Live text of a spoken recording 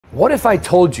What if I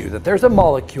told you that there's a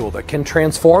molecule that can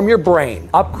transform your brain,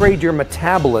 upgrade your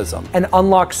metabolism, and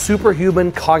unlock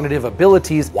superhuman cognitive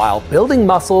abilities while building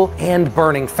muscle and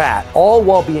burning fat, all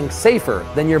while being safer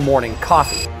than your morning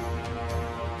coffee?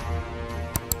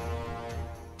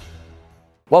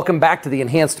 Welcome back to the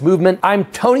Enhanced Movement. I'm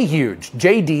Tony Huge,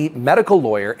 JD, medical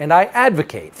lawyer, and I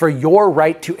advocate for your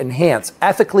right to enhance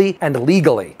ethically and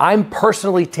legally. I'm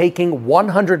personally taking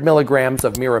 100 milligrams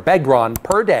of Mirabegron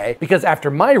per day because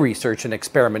after my research and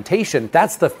experimentation,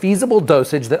 that's the feasible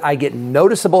dosage that I get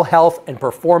noticeable health and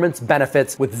performance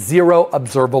benefits with zero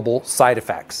observable side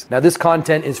effects. Now, this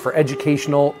content is for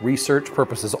educational research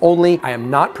purposes only. I am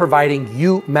not providing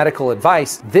you medical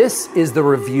advice. This is the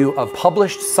review of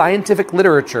published scientific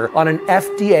literature on an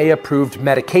FDA-approved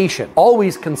medication.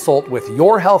 Always consult with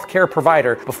your healthcare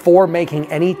provider before making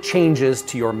any changes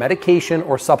to your medication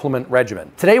or supplement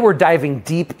regimen. Today we're diving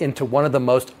deep into one of the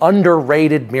most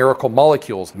underrated miracle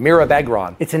molecules,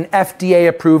 Mirabegron. It's an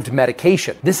FDA-approved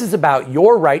medication. This is about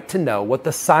your right to know what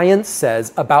the science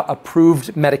says about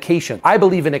approved medication. I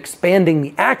believe in expanding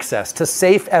the access to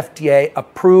safe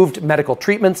FDA-approved medical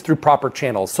treatments through proper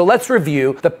channels. So let's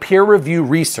review the peer-review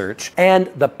research and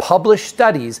the published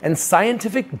studies and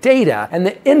scientific data and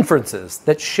the inferences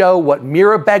that show what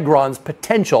Mirabegron's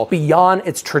potential beyond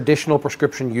its traditional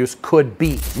prescription use could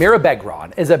be.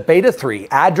 Mirabegron is a beta-3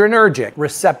 adrenergic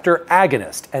receptor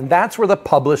agonist, and that's where the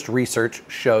published research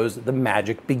shows the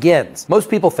magic begins. Most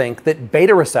people think that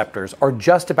beta receptors are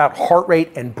just about heart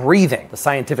rate and breathing. The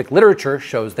scientific literature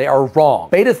shows they are wrong.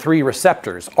 Beta-3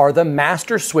 receptors are the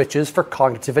master switches for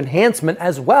cognitive enhancement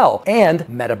as well, and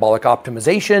metabolic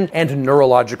optimization and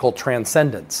neurological transcendence.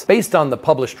 Based on the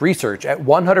published research, at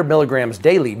 100 milligrams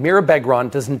daily, Mirabegron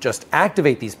doesn't just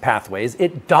activate these pathways,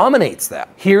 it dominates them.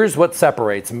 Here's what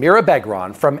separates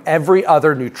Mirabegron from every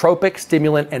other nootropic,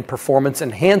 stimulant, and performance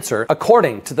enhancer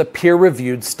according to the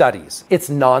peer-reviewed studies. It's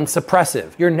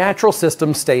non-suppressive. Your natural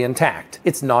systems stay intact.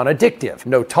 It's non-addictive.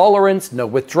 No tolerance, no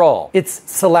withdrawal. It's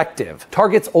selective.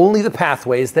 Targets only the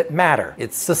pathways that matter.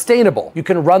 It's sustainable. You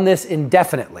can run this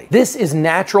indefinitely. This is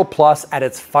Natural Plus at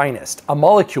its finest. A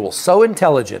molecule so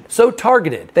intelligent, so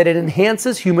targeted that it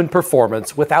enhances human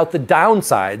performance without the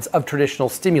downsides of traditional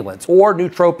stimulants or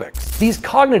nootropics. These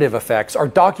cognitive effects are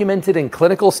documented in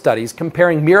clinical studies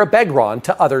comparing Mirabegron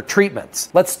to other treatments.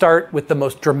 Let's start with the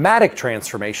most dramatic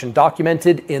transformation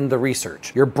documented in the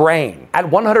research: your brain. At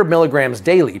 100 milligrams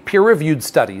daily, peer-reviewed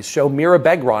studies show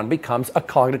Mirabegron becomes a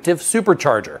cognitive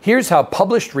supercharger. Here's how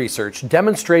published research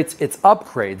demonstrates its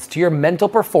upgrades to your mental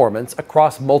performance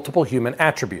across multiple human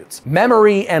attributes.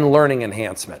 Memory and learning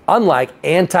enhancement. Unlike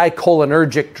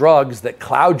anticholinergic drugs that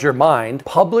cloud your mind,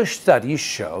 published studies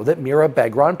show that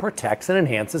Mirabegron protects and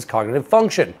enhances cognitive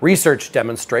function. Research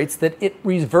demonstrates that it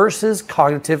reverses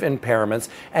cognitive impairments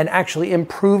and actually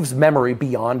improves memory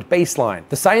beyond baseline.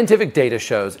 The scientific data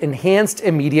shows enhanced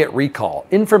immediate recall,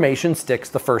 information sticks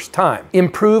the first time,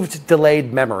 improved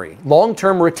delayed memory,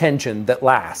 long-term retention that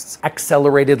lasts,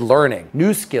 accelerated learning,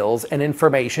 new skills and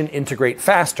information integrate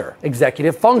faster,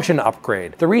 executive function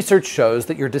upgrade. The research shows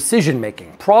that your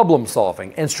decision-making,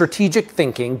 problem-solving, and strategic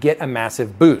thinking get a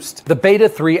massive boost. The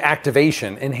beta-3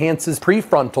 activation enhances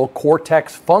prefrontal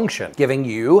cortex function, giving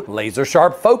you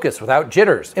laser-sharp focus without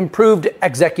jitters, improved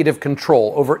executive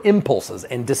control over impulses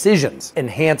and decisions,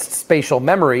 enhanced spatial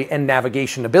memory and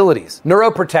navigation abilities,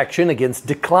 neuroprotection against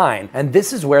decline, and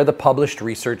this is where the published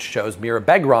research shows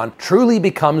Mirabegron truly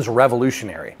becomes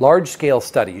revolutionary. Large-scale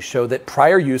studies show that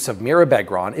prior use of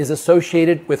Mirabegron is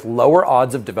associated with lower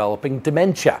odds of developing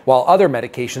dementia. While other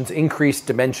medications increase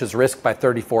dementia's risk by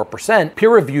 34%,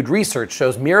 peer-reviewed research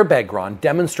shows Mirabegron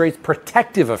demonstrates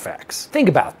protective effects. Think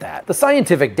about that. The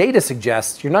scientific data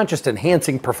suggests you're not just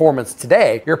enhancing performance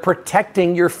today, you're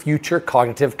protecting your future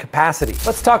cognitive capacity.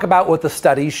 Let's talk about what the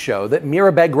studies show that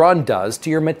Mirabegron does to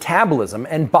your metabolism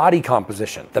and body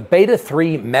composition. The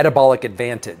beta-3 metabolic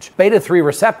advantage. Beta-3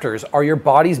 receptors are your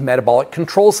body's metabolic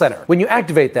control center. When you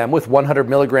activate them with 100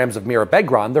 milligrams of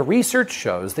Mirabegron, the research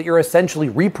shows that you're essentially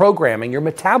reprogramming your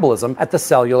metabolism at the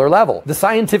cellular level. The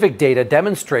scientific data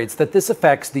demonstrates that this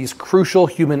affects these crucial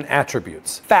human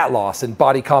attributes: fat loss and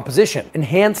body composition,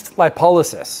 enhanced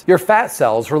lipolysis, your fat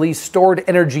cells release stored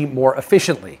energy more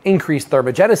efficiently, increased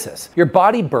thermogenesis, your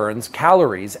body burns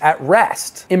calories at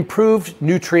rest, improved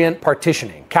nutrient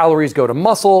partitioning, calories go to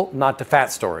muscle, not to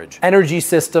fat storage, energy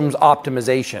systems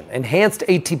optimization, enhanced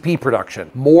ATP production,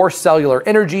 more cellular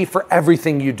energy for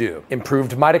everything you do,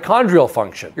 improved mitochondrial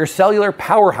function, Your cellular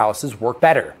powerhouses work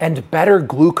better, and better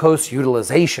glucose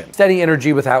utilization. Steady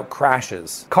energy without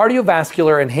crashes.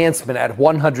 Cardiovascular enhancement at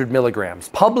 100 milligrams.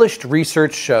 Published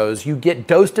research shows you get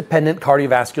dose-dependent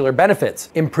cardiovascular benefits,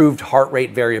 improved heart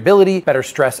rate variability, better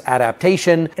stress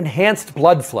adaptation, enhanced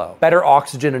blood flow, better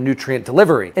oxygen and nutrient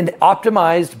delivery, and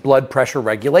optimized blood pressure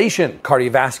regulation,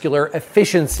 cardiovascular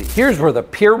efficiency. Here's where the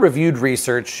peer-reviewed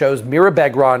research shows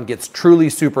Mirabegron gets truly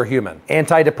superhuman.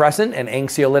 Antidepressant and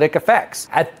anxiolytic effects.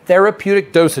 At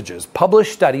therapeutic dosages,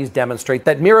 published studies demonstrate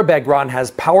that Mirabegron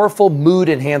has powerful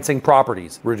mood-enhancing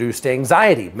properties, reduced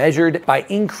anxiety measured by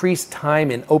increased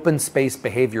time in open space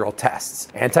behavioral tests,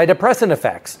 antidepressant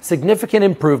effects, significant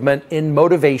improvement in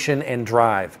motivation and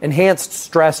drive, enhanced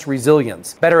stress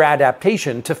resilience, better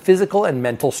adaptation to physical and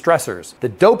mental stressors, the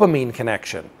dopamine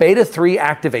connection. Beta-3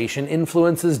 activation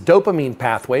influences dopamine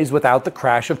pathways without the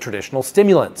crash of traditional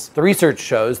stimulants. The research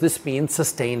shows this means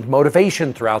sustained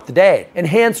motivation throughout the day,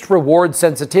 enhanced reward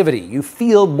sensitivity. You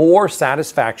feel more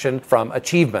satisfaction from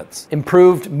achievements,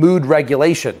 improved mood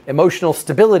regulation, emotional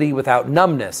stability without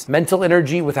numbness, mental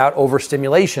energy without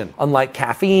overstimulation. Unlike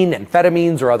caffeine,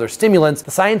 amphetamines, or other stimulants,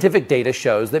 the scientific data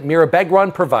shows that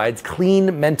Mirabegron provides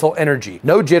clean mental energy.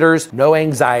 No jitters, no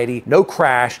anxiety, no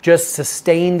crash, just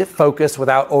sustained focus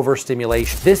without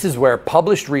overstimulation. This is where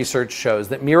published research shows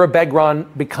that Mirabegron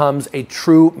becomes a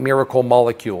true miracle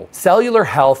molecule. Cellular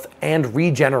health and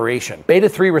regeneration.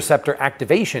 Beta-3 receptor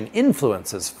activation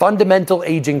influences fundamental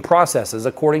aging processes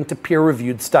according to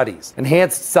peer-reviewed studies.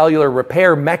 Enhanced cellular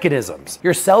repair mechanisms.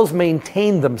 Your cells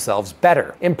maintain themselves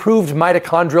better. Improved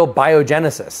mitochondrial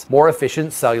biogenesis. More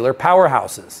efficient cellular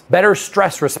powerhouses. Better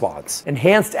stress response.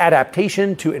 Enhanced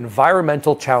adaptation to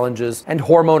environmental challenges and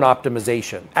hormone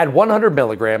optimization. At 100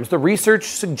 milligrams, the research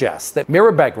suggests that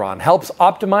Mirabegron helps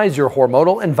optimize your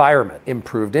hormonal environment.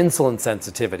 Improved insulin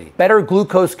sensitivity. Better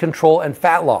glucose control and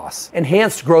fat loss.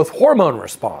 Enhanced growth hormone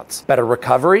response. Better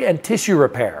recovery and tissue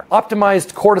repair.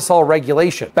 Optimized cortisol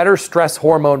regulation. Better stress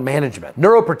hormone management.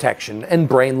 Neuroprotection and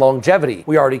brain longevity.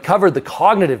 We already covered the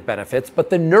cognitive benefits, but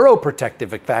the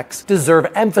neuroprotective effects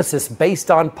deserve emphasis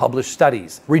based on published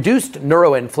studies. Reduced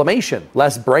neuroinflammation.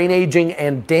 Less brain aging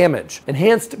and damage.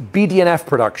 Enhanced BDNF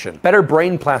production. Better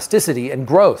brain plasticity and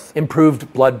growth.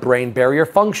 Improved blood-brain barrier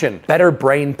function. Better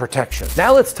brain protection.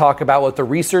 Now let's talk about what the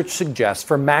research suggests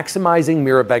for maximizing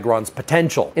Mirabegron's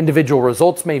potential. Individual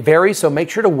results may vary, so make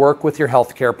sure to work with your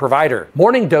healthcare provider.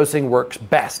 Morning dosing works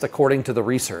best according to the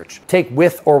research. Take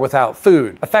with or without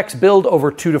food. Effects build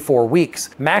over 2 to 4 weeks.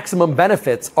 Maximum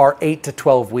benefits are 8 to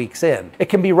 12 weeks in. It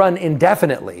can be run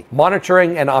indefinitely.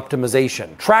 Monitoring and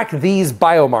optimization. Track these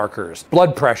biomarkers.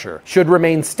 Blood pressure should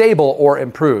remain stable or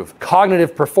improve.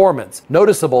 Cognitive performance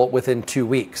noticeable within 2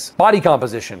 weeks. Body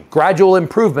composition gradual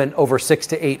improvement over 6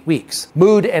 to 8 weeks.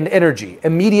 Mood and energy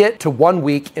immediate to 1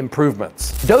 week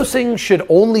improvements. Dosing should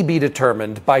only be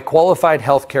determined by qualified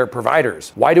healthcare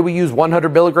providers. Why do we use 100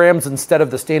 milligrams instead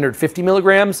of the standard 50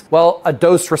 milligrams? Well, a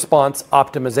dose response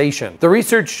optimization. The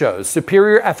research shows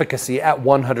superior efficacy at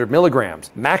 100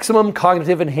 milligrams. Maximum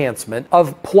cognitive enhancement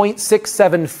of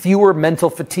 0.67 fewer mental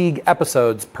fatigue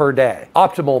episodes per day.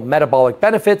 Optimal metabolic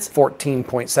benefits,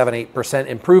 14.78%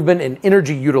 improvement in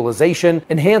energy utilization,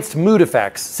 enhanced mood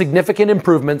effects, significant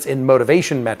improvements in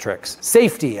motivation metrics,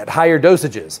 safety at higher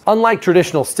dosages. Unlike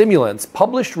traditional stimulants,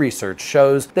 published research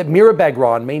shows that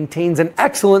Mirabegron maintains an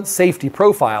excellent safety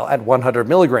profile at 100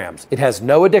 milligrams. It has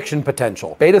no addiction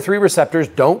potential. Beta-3 receptors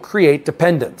don't create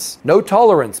dependence. No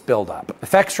tolerance buildup.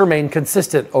 Effects remain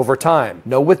consistent over time.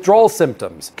 No withdrawal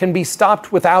symptoms. Can be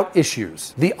stopped without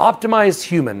issues. The optimized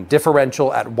human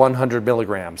differential at 100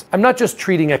 milligrams. I'm not just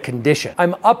treating a condition.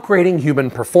 I'm upgrading human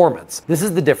performance. This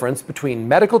is the difference between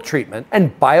medical treatment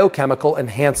and biochemical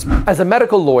enhancement. As a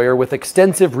medical lawyer with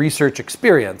extensive research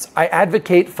experience, I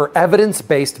advocate for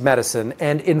evidence-based medicine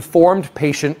and informed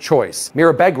patient choice.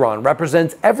 Mirabegron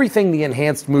represents everything the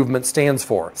enhanced movement stands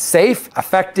for. Safe,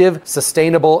 effective,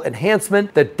 sustainable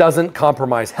enhancement that doesn't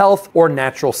compromise health or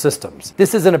natural systems.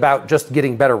 This isn't about just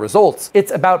getting better results.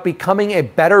 It's about becoming a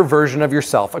better version of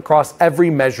yourself across every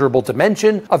measurable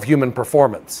dimension of human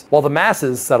performance. While the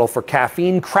masses settle for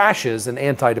caffeine crashes and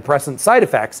antidepressant side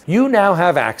effects, you now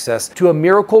have access to a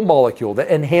miracle molecule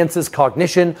that enhances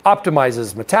cognition,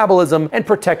 optimizes metabolism, and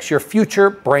protects your future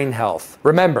brain health.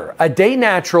 Remember, a day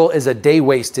natural is a day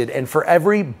wasted, and for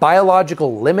every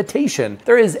biological limitation,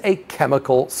 there is a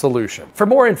chemical solution. For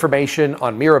more information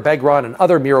on Mirabegron and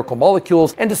other miracle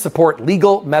molecules, and to support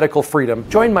legal medical freedom,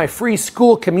 join my free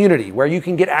school community where you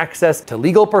can get access to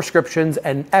legal prescriptions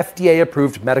and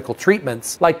FDA-approved medical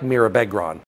treatments like Mirabegron.